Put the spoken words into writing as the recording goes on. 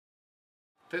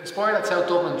The Inspired at South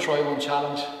Dublin Try One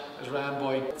Challenge is run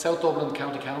by South Dublin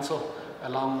County Council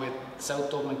along with South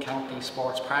Dublin County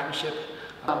Sports Partnership,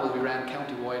 and will be run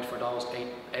county-wide for those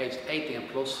aged 18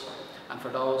 plus and for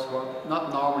those who are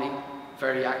not normally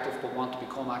very active but want to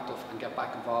become active and get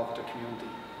back involved with their community.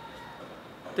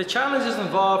 The challenges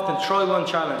involved in Try One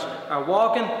Challenge are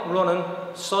walking, running,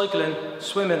 cycling,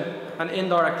 swimming and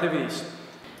indoor activities.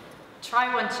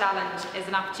 Try One Challenge is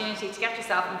an opportunity to get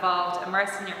yourself involved,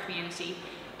 immerse in your community,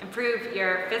 improve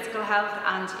your physical health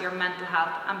and your mental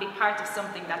health, and be part of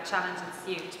something that challenges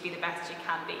you to be the best you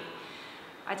can be.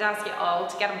 I'd ask you all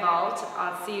to get involved.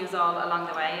 I'll see you all along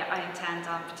the way. I intend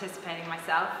on participating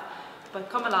myself, but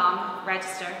come along,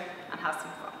 register and have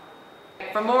some fun.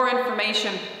 For more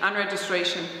information and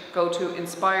registration, go to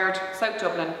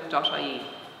inspiredsouthdublinIE.